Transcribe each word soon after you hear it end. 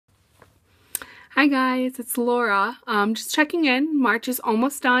Hi guys, it's Laura. Just checking in. March is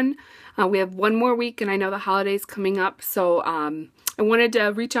almost done. We have one more week and I know the holiday's coming up, so I wanted to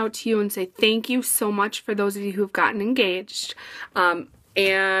reach out to you and say thank you so much for those of you who've gotten engaged.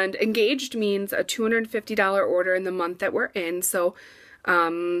 And engaged means a $250 order in the month that we're in, so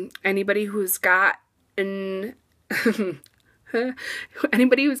anybody who's gotten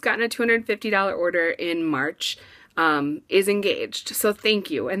anybody who's gotten a $250 order in March is engaged. So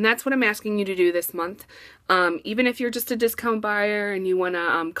thank you. And that's what I'm asking you to do this month. Even if you're just a discount buyer and you want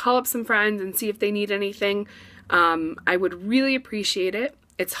to call up some friends and see if they need anything, I would really appreciate it.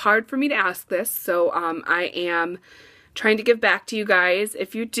 It's hard for me to ask this, so I am trying to give back to you guys.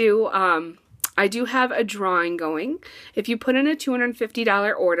 If you do, I do have a drawing going. If you put in a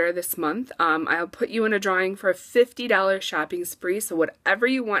 $250 order this month, I'll put you in a drawing for a $50 shopping spree. So whatever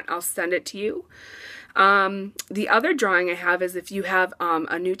you want, I'll send it to you. The other drawing I have is if you have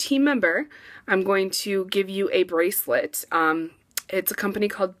a new team member, I'm going to give you a bracelet. It's a company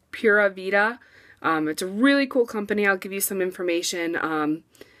called Pura Vida. It's a really cool company. I'll give you some information.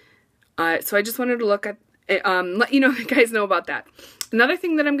 So I just wanted to look at it, let you guys know about that. Another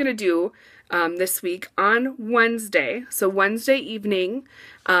thing that I'm going to do this week on Wednesday, so Wednesday evening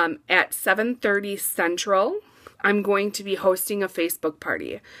at 7:30 Central, I'm going to be hosting a Facebook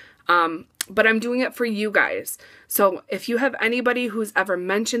party. But I'm doing it for you guys. So if you have anybody who's ever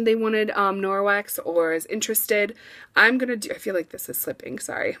mentioned they wanted Norwex or is interested, I'm going to do, I feel like this is slipping,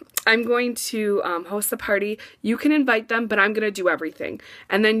 sorry. I'm going to host a party. You can invite them, but I'm going to do everything.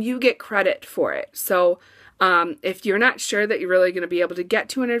 And then you get credit for it. So if you're not sure that you're really going to be able to get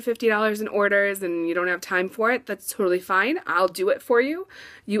 $250 in orders and you don't have time for it, that's totally fine. I'll do it for you.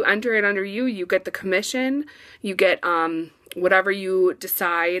 You enter it under you. You get the commission. You get whatever you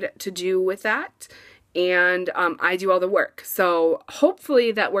decide to do with that. And I do all the work. So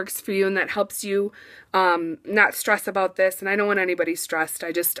hopefully that works for you and that helps you not stress about this. And I don't want anybody stressed.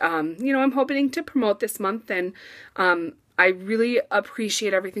 I just, I'm hoping to promote this month. And I really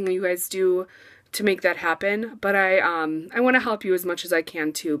appreciate everything that you guys do to make that happen, but I want to help you as much as I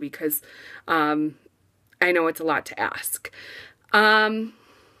can too, because I know it's a lot to ask.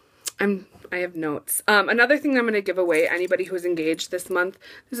 I have notes. Another thing I'm going to give away, anybody who's engaged this month,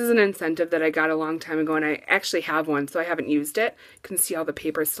 this is an incentive that I got a long time ago, and I actually have one, so I haven't used it. You can see all the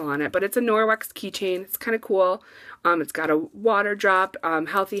paper still on it, but it's a Norwex keychain. It's kind of cool. It's got a water drop,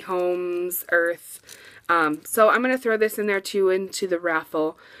 Healthy Homes, Earth. So I'm going to throw this in there too into the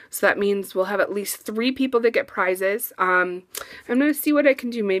raffle. So that means we'll have at least 3 people that get prizes. I'm going to see what I can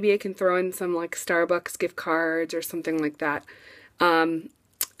do. Maybe I can throw in some like Starbucks gift cards or something like that.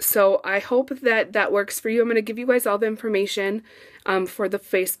 So I hope that that works for you. I'm going to give you guys all the information for the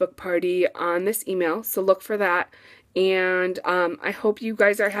Facebook party on this email. So look for that. And I hope you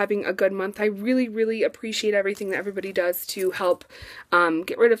guys are having a good month. I really, really appreciate everything that everybody does to help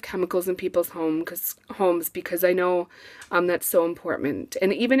get rid of chemicals in people's homes because I know that's so important.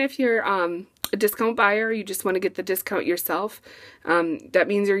 And even if you're a discount buyer, you just want to get the discount yourself, that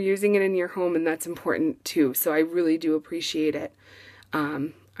means you're using it in your home, and that's important too. So I really do appreciate it.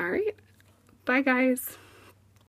 All right. Bye, guys.